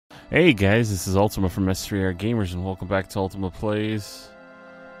Hey guys, this is Ultima from S3R Gamers, and welcome back to Ultima Plays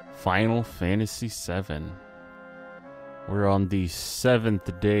Final Fantasy VII. We're on the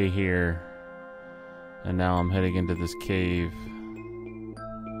 7th day here, and now I'm heading into this cave.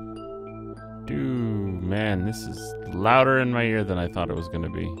 Dude, man, this is louder in my ear than I thought it was going to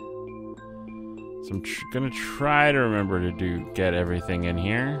be. So I'm going to try to remember to get everything in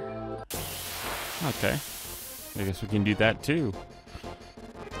here. Okay, I guess we can do that too.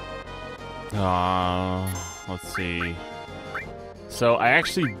 Let's see. So I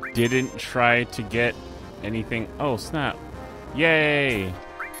actually didn't try to get anything. Oh, snap. Yay!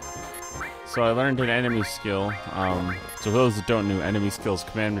 So I learned an enemy skill. So for those that don't know, enemy skills,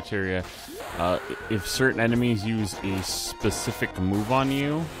 command materia. If certain enemies use a specific move on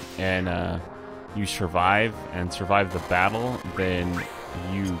you, and you survive the battle, then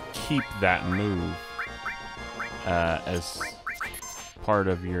you keep that move as part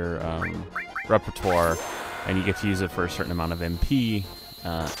of your repertoire, and you get to use it for a certain amount of MP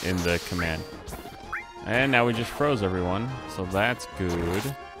in the command. And now we just froze everyone, so that's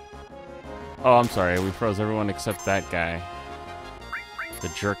good. Oh, I'm sorry, we froze everyone except that guy, the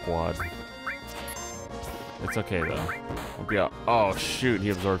jerkwad. It's okay though. We'll be out. Oh shoot,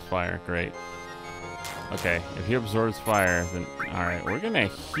 he absorbs fire. Great. Okay, if he absorbs fire, then alright, we're gonna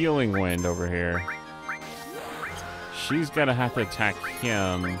healing wind over here. She's gonna have to attack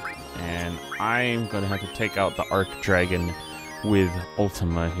him, and I'm gonna have to take out the Arc Dragon with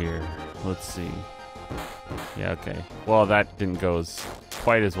Ultima here. Let's see. Yeah, okay. Well, that didn't go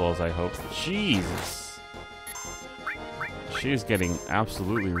quite as well as I hoped. Jesus. She's getting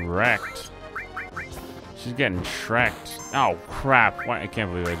absolutely wrecked. She's getting shreked. Oh, crap. Why? I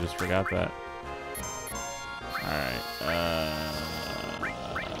can't believe I just forgot that. Alright,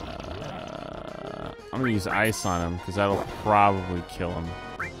 I'm gonna use ice on him because that'll probably kill him.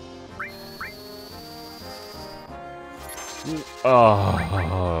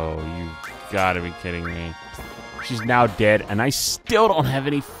 Oh, you gotta be kidding me. She's now dead, and I still don't have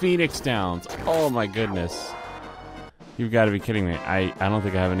any Phoenix Downs. Oh my goodness. You've gotta be kidding me. I don't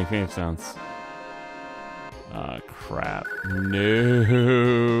think I have any Phoenix Downs. Crap.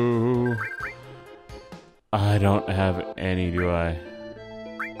 No. I don't have any, do I?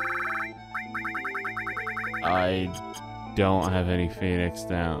 I don't have any Phoenix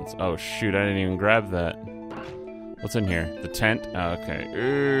Downs. Oh shoot, I didn't even grab that. What's in here? The tent? Oh, okay.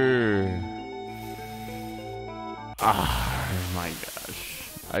 Oh my gosh.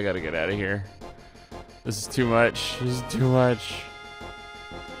 I gotta get out of here. This is too much. This is too much.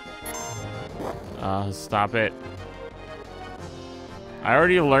 Stop it. I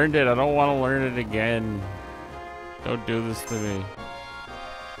already learned it. I don't want to learn it again. Don't do this to me.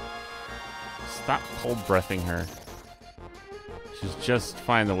 Stop cold breathing her. She's just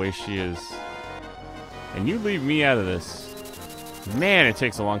fine the way she is. And you leave me out of this. Man, it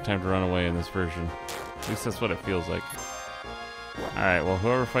takes a long time to run away in this version. At least that's what it feels like. Alright, well,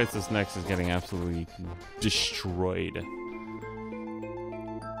 whoever fights us next is getting absolutely destroyed.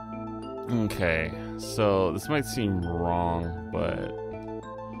 Okay, so this might seem wrong, but...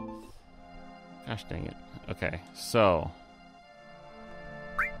 gosh dang it. Okay, so...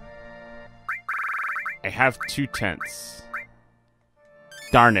 I have 2 tents.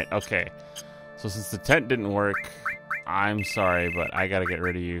 Darn it, okay. So since the tent didn't work, I'm sorry, but I gotta get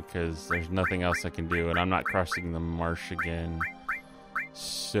rid of you because there's nothing else I can do, and I'm not crossing the marsh again.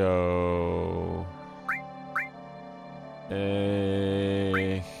 So...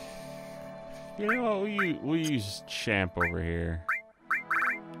 you know what, we'll use Champ over here.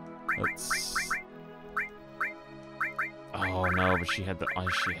 Let's... oh no, but she had the... oh,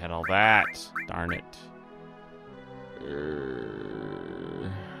 she had all that. Darn it.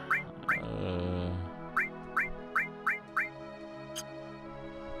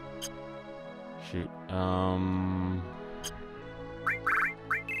 Shoot.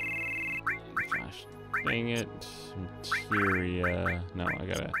 Gosh, dang it. Materia. No, I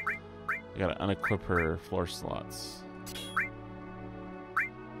gotta unequip her floor slots.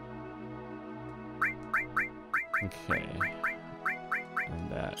 Okay.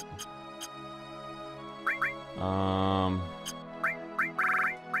 And that.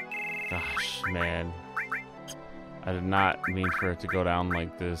 Gosh, man. I did not mean for it to go down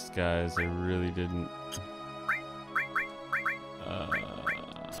like this, guys. I really didn't. Well,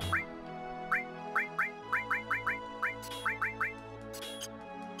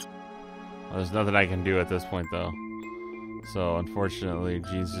 there's nothing I can do at this point, though. So, unfortunately,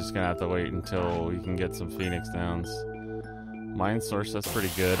 Gene's just gonna have to wait until we can get some Phoenix Downs. Mine source, that's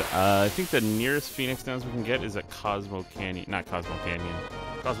pretty good. I think the nearest Phoenix Downs we can get is at Cosmo Canyon. Not Cosmo Canyon.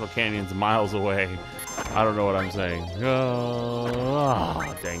 Cosmo Canyon's miles away. I don't know what I'm saying.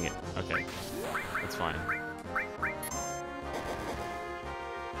 Oh, dang it. Okay. That's fine.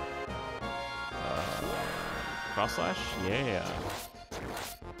 Cross slash? Yeah.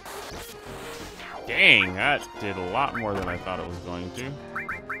 Dang, that did a lot more than I thought it was going to.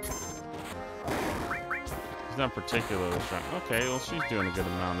 She's not particularly strong. Okay, well, she's doing a good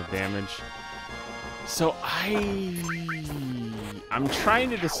amount of damage. So I'm trying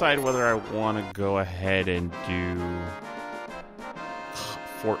to decide whether I want to go ahead and do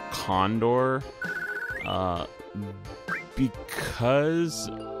Fort Condor, because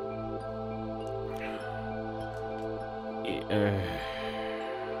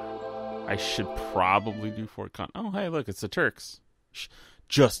I should probably do Fort Condor. Oh, hey, look, it's the Turks.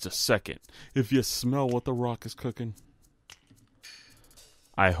 Just a second. If you smell what the Rock is cooking.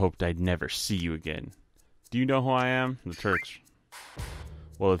 I hoped I'd never see you again. Do you know who I am? The Turks.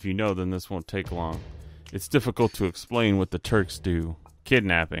 Well, if you know, then this won't take long. It's difficult to explain what the Turks do.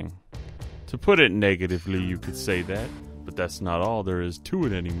 Kidnapping. To put it negatively, you could say that, but that's not all there is to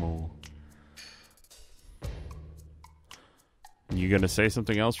it anymore. You gonna say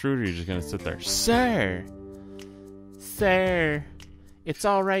something else, Rude, or you just gonna sit there? Sir! Sir! It's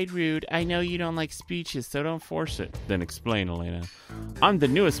alright, Rude. I know you don't like speeches, so don't force it. Then explain, Elena. I'm the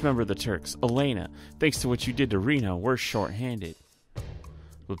newest member of the Turks, Elena. Thanks to what you did to Reno, we're short-handed.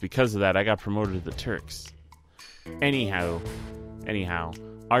 But because of that, I got promoted to the Turks. Anyhow,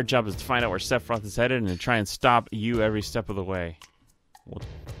 our job is to find out where Sephiroth is headed and to try and stop you every step of the way. Well,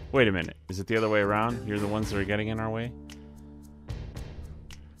 wait a minute. Is it the other way around? You're the ones that are getting in our way?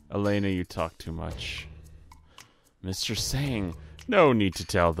 Elena, you talk too much. Mr. Sang, no need to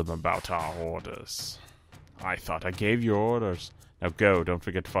tell them about our orders. I thought I gave you orders. Now go, don't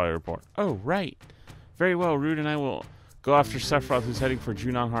forget to file a report. Oh, right. Very well, Rude and I will go after Sephiroth, who's heading for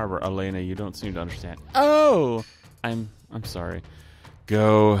Junon Harbor. Elena, you don't seem to understand. Oh! I'm sorry.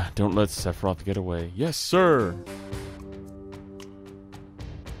 Go, don't let Sephiroth get away. Yes, sir!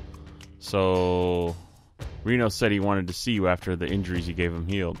 So, Reno said he wanted to see you after the injuries you gave him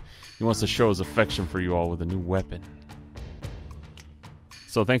healed. He wants to show his affection for you all with a new weapon.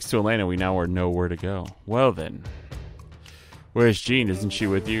 So thanks to Elena, we now know where to go. Well then. Where's Jean? Isn't she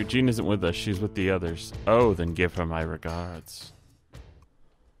with you? Jean isn't with us. She's with the others. Oh, then give her my regards.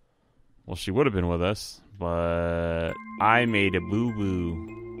 Well, she would have been with us, but I made a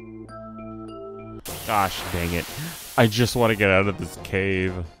boo-boo. Gosh dang it. I just want to get out of this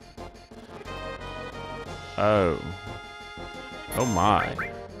cave. Oh. Oh my.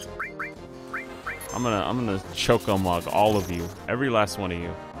 I'm gonna choco-mug all of you. Every last one of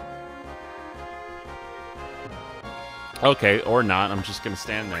you. Okay, or not. I'm just gonna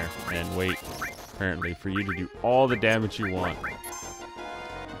stand there and wait, apparently, for you to do all the damage you want.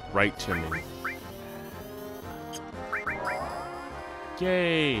 Right to me.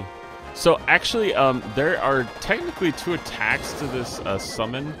 Yay! So actually, there are technically 2 attacks to this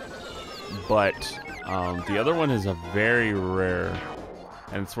summon, but the other one is a very rare.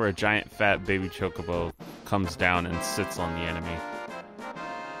 And it's where a giant fat baby chocobo comes down and sits on the enemy.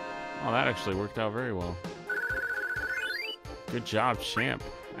 Oh, that actually worked out very well. Good job, champ.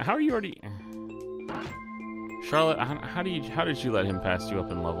 How are you already... Charlotte, how did you let him pass you up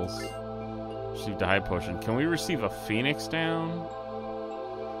in levels? Received a high potion. Can we receive a phoenix down?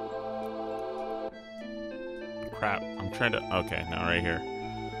 Crap, I'm trying to... Okay, now right here.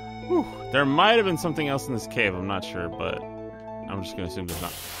 Whew. There might have been something else in this cave, I'm not sure, but... I'm just going to assume there's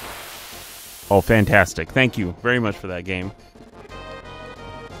not. Oh, fantastic. Thank you very much for that game.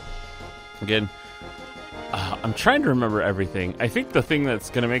 Again, I'm trying to remember everything. I think the thing that's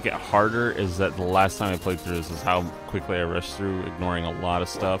going to make it harder is that the last time I played through this is how quickly I rushed through, ignoring a lot of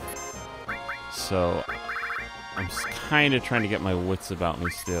stuff. So, I'm just kind of trying to get my wits about me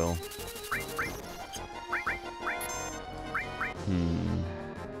still.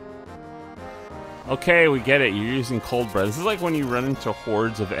 Okay, we get it. You're using cold breath. This is like when you run into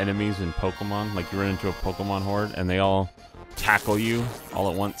hordes of enemies in Pokemon. Like you run into a Pokemon horde and they all tackle you all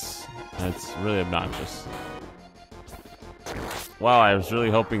at once. And it's really obnoxious. Well, I was really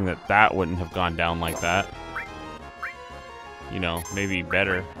hoping that that wouldn't have gone down like that. You know, maybe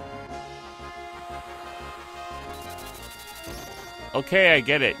better. Okay, I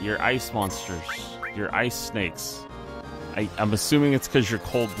get it. You're ice monsters. You're ice snakes. I'm assuming it's because you're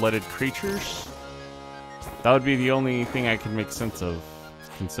cold-blooded creatures? That would be the only thing I could make sense of,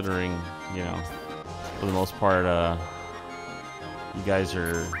 considering, you know, for the most part, you guys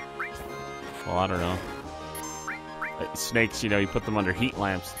are, well, I don't know. Snakes, you know, you put them under heat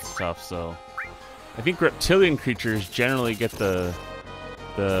lamps and stuff, so. I think reptilian creatures generally get the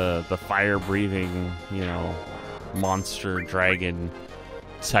the fire-breathing, you know, monster dragon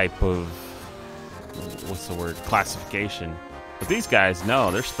type of, what's the word, classification. But these guys,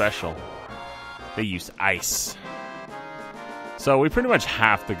 no, they're special. They use ice. So we pretty much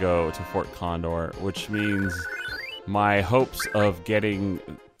have to go to Fort Condor, which means my hopes of getting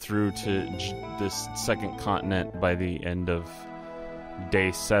through to this second continent by the end of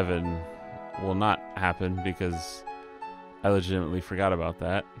day 7 will not happen because I legitimately forgot about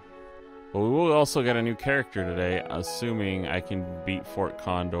that. But we will also get a new character today, assuming I can beat Fort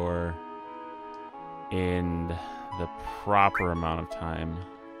Condor in the proper amount of time.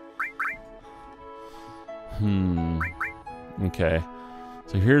 Okay.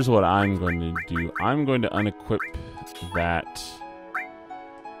 So here's what I'm going to do. I'm going to unequip that.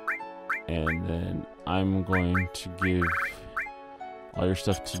 And then I'm going to give all your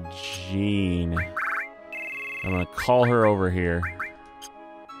stuff to Jean. I'm going to call her over here.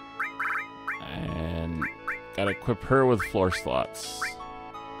 And gotta equip her with floor slots.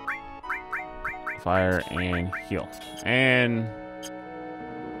 Fire and heal. And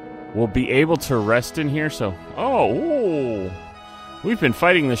we'll be able to rest in here, so... Oh! Ooh. We've been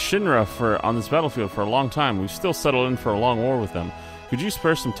fighting the Shinra on this battlefield for a long time. We've still settled in for a long war with them. Could you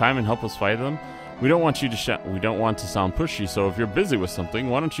spare some time and help us fight them? We don't want you to we don't want to sound pushy, so if you're busy with something,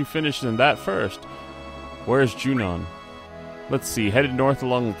 why don't you finish in that first? Where's Junon? Let's see, headed north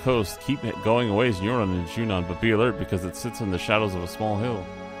along the coast. Keep going a ways and you'll run into Junon, but be alert because it sits in the shadows of a small hill.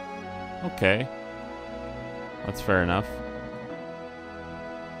 Okay. That's fair enough.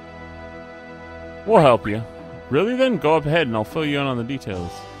 We'll help you. Really then? Go up ahead and I'll fill you in on the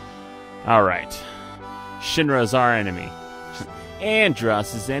details. Alright. Shinra is our enemy.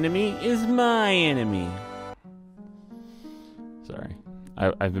 Andross's enemy is my enemy. Sorry.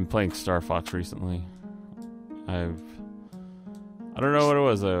 I've been playing Star Fox recently. I don't know what it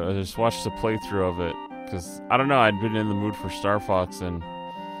was. I just watched a playthrough of it. Because, I don't know, I'd been in the mood for Star Fox and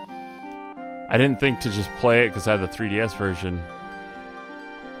I didn't think to just play it because I had the 3DS version.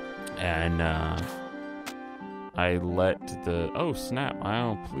 And, I let the... Oh, snap.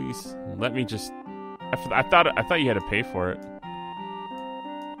 Oh, please. Let me just... I thought you had to pay for it.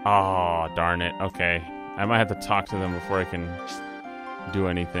 Oh, darn it. Okay. I might have to talk to them before I can do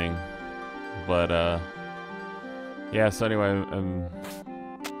anything. But, yeah, so anyway,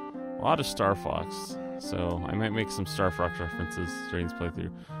 a lot of Star Fox. So, I might make some Star Fox references during this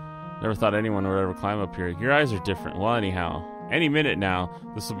playthrough. Never thought anyone would ever climb up here. Your eyes are different. Well, anyhow. Any minute now,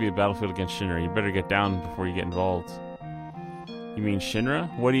 this will be a battlefield against Shinra. You better get down before you get involved. You mean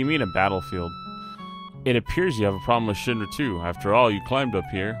Shinra? What do you mean a battlefield? It appears you have a problem with Shinra too. After all, you climbed up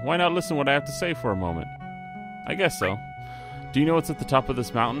here. Why not listen to what I have to say for a moment? I guess so. Do you know what's at the top of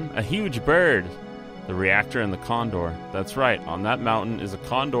this mountain? A huge bird! The reactor and the condor. That's right, on that mountain is a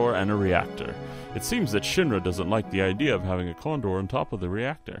condor and a reactor. It seems that Shinra doesn't like the idea of having a condor on top of the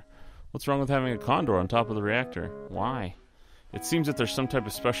reactor. What's wrong with having a condor on top of the reactor? Why? It seems that there's some type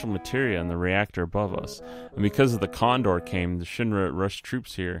of special materia in the reactor above us. And because of the condor came, the Shinra rushed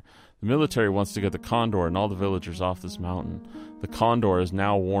troops here. The military wants to get the condor and all the villagers off this mountain. The condor is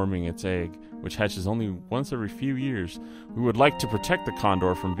now warming its egg, which hatches only once every few years. We would like to protect the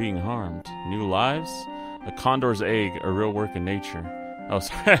condor from being harmed. New lives? A condor's egg, a real work in nature. Oh,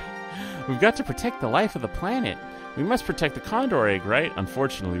 sorry. We've got to protect the life of the planet. We must protect the condor egg, right?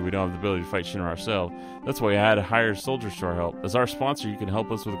 Unfortunately, we don't have the ability to fight Shinra ourselves. That's why I had to hire soldiers to our help. As our sponsor, you can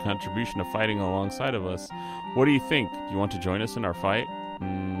help us with a contribution of fighting alongside of us. What do you think? Do you want to join us in our fight?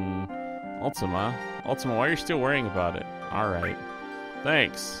 Ultima, why are you still worrying about it? Alright.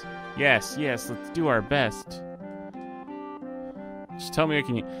 Thanks. Yes, let's do our best. Just tell me I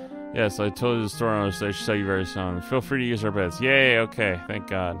can... Yes, I told you the store owner so I should sell you very soon. Feel free to use our beds. Yay, okay, thank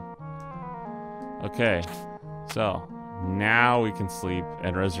God. Okay. So, now we can sleep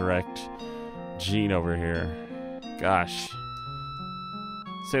and resurrect Jean over here. Gosh.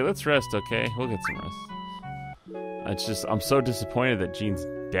 Say, let's rest, okay? We'll get some rest. It's just, I'm so disappointed that Jean's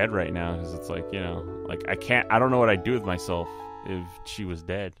dead right now, because it's like, you know, like, I don't know what I'd do with myself if she was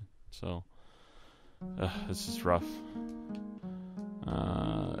dead. So, it's just rough.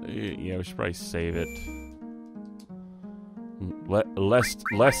 Yeah, we should probably save it. Lest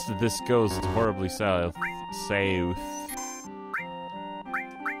this goes horribly south.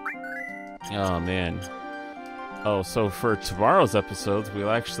 Oh, man. Oh, so for tomorrow's episodes, we'll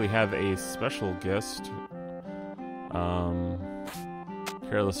actually have a special guest.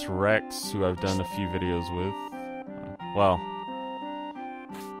 Careless Rex, who I've done a few videos with. Well,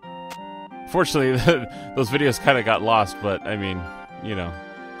 fortunately, those videos kind of got lost, but, I mean, you know,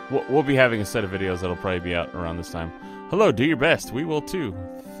 we'll be having a set of videos that'll probably be out around this time. Hello, do your best. We will too.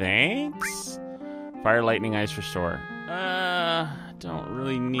 Thanks. Fire, lightning, ice, restore. Don't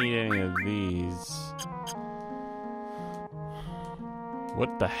really need any of these.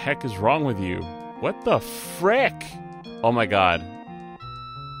 What the heck is wrong with you? What the frick? Oh my god.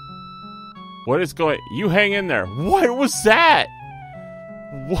 What is going... You hang in there. What was that?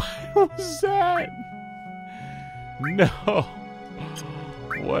 What was that? No.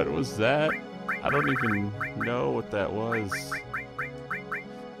 What was that? I don't even know what that was.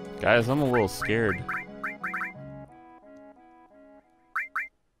 Guys, I'm a little scared.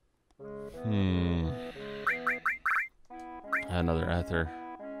 Another ether.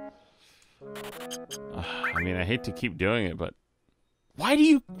 I mean, I hate to keep doing it, but... What are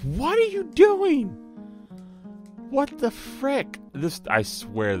you doing? What the frick? This, I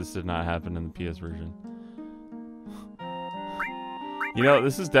swear this did not happen in the PS version. You know,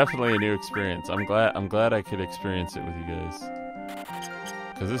 this is definitely a new experience. I'm glad I could experience it with you guys.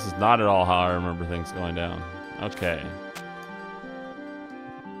 Because this is not at all how I remember things going down. Okay.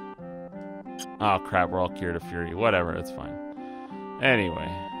 Oh crap, we're all cured of fury. Whatever, it's fine. Anyway.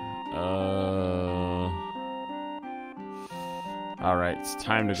 Alright, it's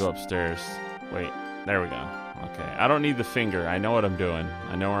time to go upstairs. Wait, there we go. Okay, I don't need the finger. I know what I'm doing.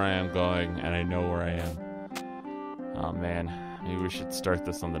 I know where I am going, and I know where I am. Oh man, maybe we should start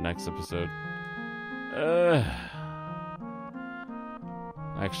this on the next episode.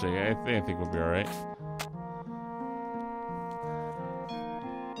 Actually, I think we'll be alright.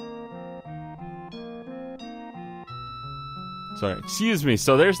 Sorry, excuse me.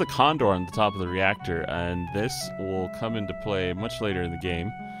 So there's the Condor on the top of the reactor, and this will come into play much later in the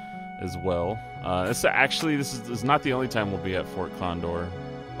game as well. This is not the only time we'll be at Fort Condor.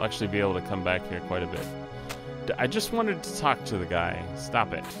 We'll actually be able to come back here quite a bit. I just wanted to talk to the guy.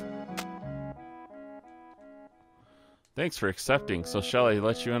 Stop it. Thanks for accepting. So shall I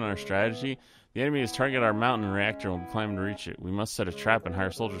let you in on our strategy? The enemy has targeted our mountain reactor and we'll be climbing to reach it. We must set a trap and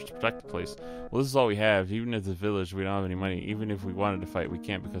hire soldiers to protect the place. Well, this is all we have. Even at the village, we don't have any money. Even if we wanted to fight, we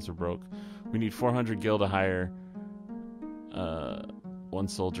can't because we're broke. We need 400 gil to hire one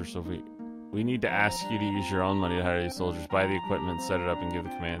soldier. So we need to ask you to use your own money to hire these soldiers. Buy the equipment, set it up, and give the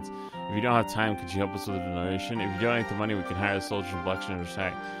commands. If you don't have time, could you help us with a donation? If you donate the money, we can hire the soldiers and black and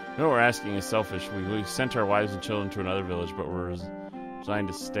attack. You know what we're asking is selfish. We sent our wives and children to another village, but we're resigned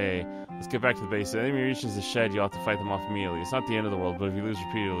to stay. Let's get back to the base. If the enemy reaches the shed, you'll have to fight them off immediately. It's not the end of the world, but if you lose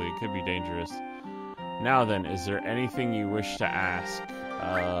repeatedly, it could be dangerous. Now then, is there anything you wish to ask?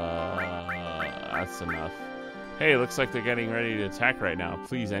 That's enough. Hey, looks like they're getting ready to attack right now.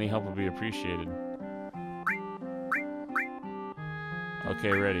 Please, any help would be appreciated.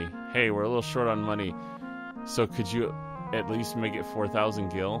 Okay, ready. Hey, we're a little short on money, so could you at least make it 4,000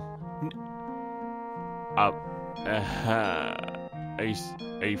 gil? Are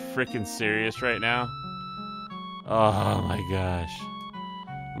you freaking serious right now? Oh my gosh.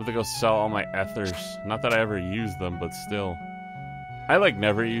 I'm gonna go sell all my ethers. Not that I ever use them, but still. I like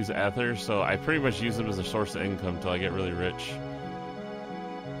never use ethers, so I pretty much use them as a source of income until I get really rich.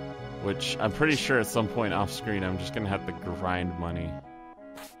 Which I'm pretty sure at some point off screen I'm just gonna have to grind money.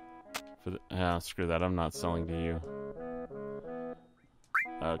 Screw that, I'm not selling to you.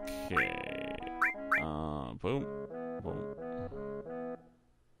 Okay. Boom. Boom.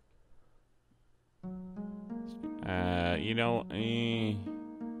 You know,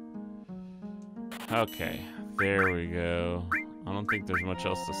 okay, there we go. I don't think there's much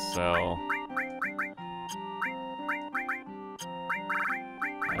else to sell.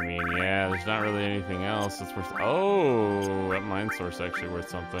 I mean, yeah, there's not really anything else that's worth... Oh, that mine source actually worth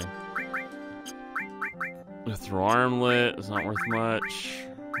something. The throw armlet is not worth much.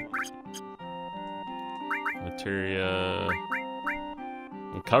 Materia...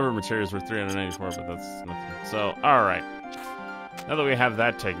 And cover material is worth 394, but that's nothing. So, alright. Now that we have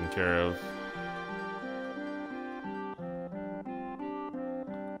that taken care of...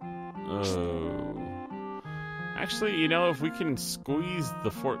 Oh. Actually, you know, if we can squeeze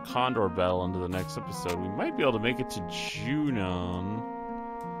the Fort Condor bell into the next episode, we might be able to make it to Junon.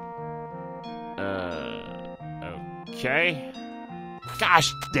 Okay. Gosh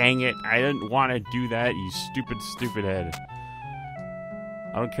dang it. I didn't want to do that, you stupid head.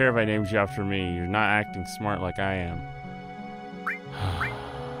 I don't care if I named you after me. You're not acting smart like I am.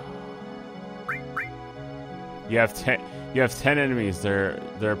 You have 10 enemies. There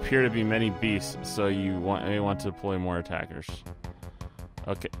appear to be many beasts, so you may want to deploy more attackers.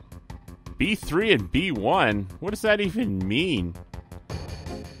 Okay. B3 and B1? What does that even mean?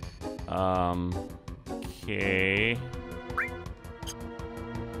 Okay.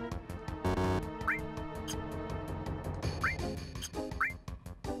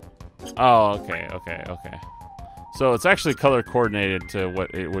 Oh, okay, okay, okay. So it's actually color coordinated to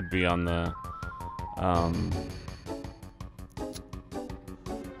what it would be on the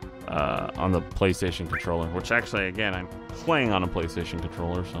PlayStation controller, which actually, again, I'm playing on a PlayStation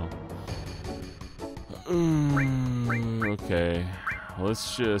controller, so. Okay.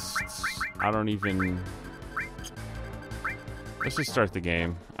 Let's just start the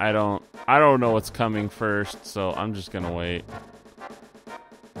game. I don't know what's coming first, so I'm just gonna wait.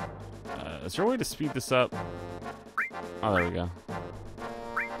 Is there a way to speed this up? Oh, there we go.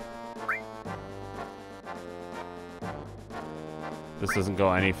 This doesn't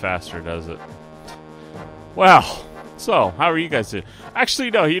go any faster, does it? Well, so how are you guys doing?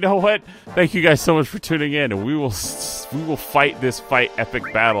 Actually, no. You know what? Thank you guys so much for tuning in, and we will fight this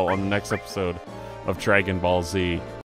epic battle on the next episode of Dragon Ball Z.